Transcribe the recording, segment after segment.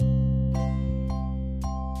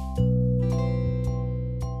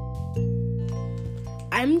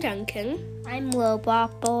I'm Duncan. I'm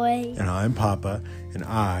Robot Boy. And I'm Papa, and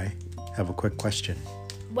I have a quick question.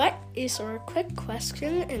 What is our quick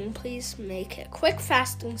question? And please make it quick,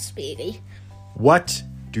 fast, and speedy. What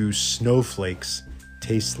do snowflakes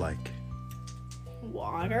taste like?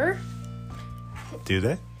 Water. Do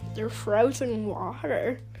they? They're frozen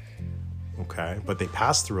water. Okay, but they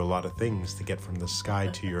pass through a lot of things to get from the sky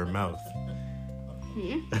to your mouth.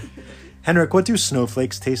 Henrik, what do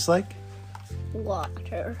snowflakes taste like?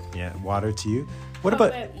 Water. Yeah, water to you. What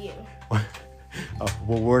about you?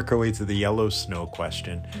 We'll work our way to the yellow snow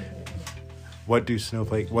question. What do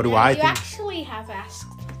snowflakes... What do You I think? actually have asked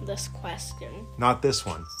this question. Not this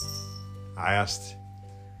one. I asked,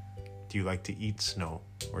 do you like to eat snow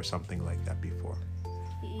or something like that before?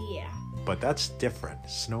 Yeah. But that's different.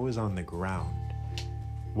 Snow is on the ground.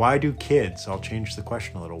 Why do kids, I'll change the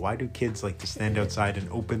question a little, why do kids like to stand outside and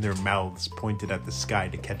open their mouths pointed at the sky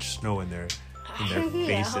to catch snow in their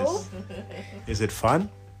faces? Is it fun?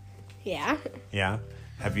 Yeah. Yeah.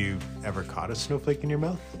 Have you ever caught a snowflake in your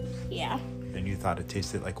mouth? Yeah. And you thought it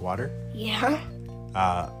tasted like water? Yeah.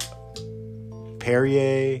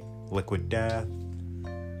 Perrier, Liquid Death,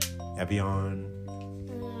 Evian,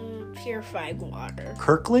 Purified water.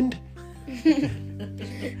 Kirkland?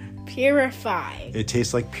 Purified. It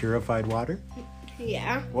tastes like purified water?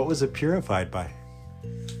 Yeah. What was it purified by?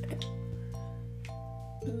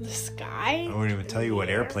 The sky. I won't even tell you what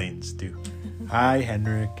airplanes do. Hi,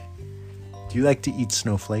 Henrik. Do you like to eat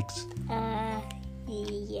snowflakes?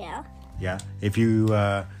 Yeah. Yeah. If you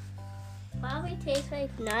Probably tastes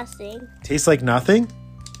like nothing. taste like nothing?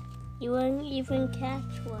 You won't even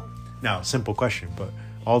catch one. No, simple question, but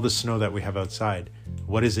all the snow that we have outside,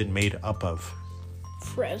 what is it made up of?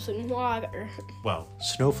 Frozen water. Well,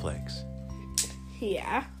 snowflakes.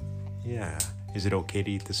 Yeah. Yeah. Is it okay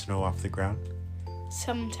to eat the snow off the ground?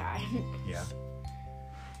 Sometime. Yeah.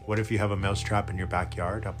 What if you have a mousetrap in your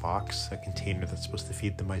backyard, a box, a container that's supposed to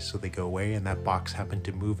feed the mice so they go away, and that box happened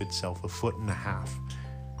to move itself 1.5 feet?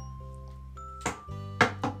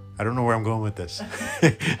 I don't know where I'm going with this.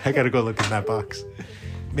 I gotta go look in that box.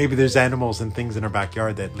 Maybe there's animals and things in our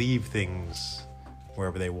backyard that leave things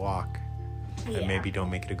wherever they walk. Yeah. And maybe don't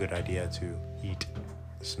make it a good idea to eat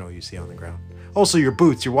the snow you see on the ground. Also, your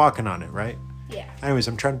boots, you're walking on it, right? Yeah. Anyways,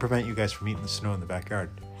 I'm trying to prevent you guys from eating the snow in the backyard.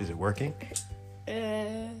 Is it working?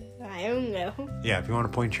 I don't know. Yeah, if you want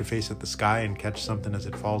to point your face at the sky and catch something as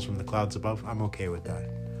it falls from the clouds above, I'm okay with that.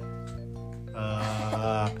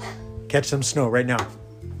 Catch some snow right now.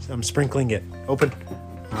 I'm sprinkling it. Open.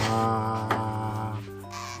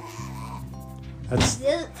 That's...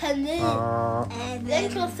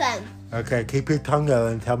 Okay, keep your tongue out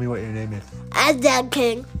and tell me what your name is. I'm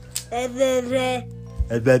Duncan. Bye-bye.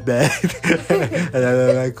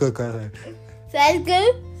 Thank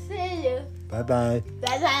you. See you. Bye-bye.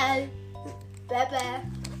 Bye-bye. Bye-bye.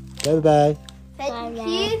 Bye-bye. Thank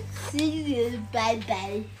you. See you.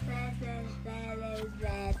 Bye-bye. Bye-bye.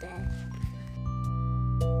 Bye-bye.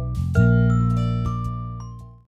 Bye-bye.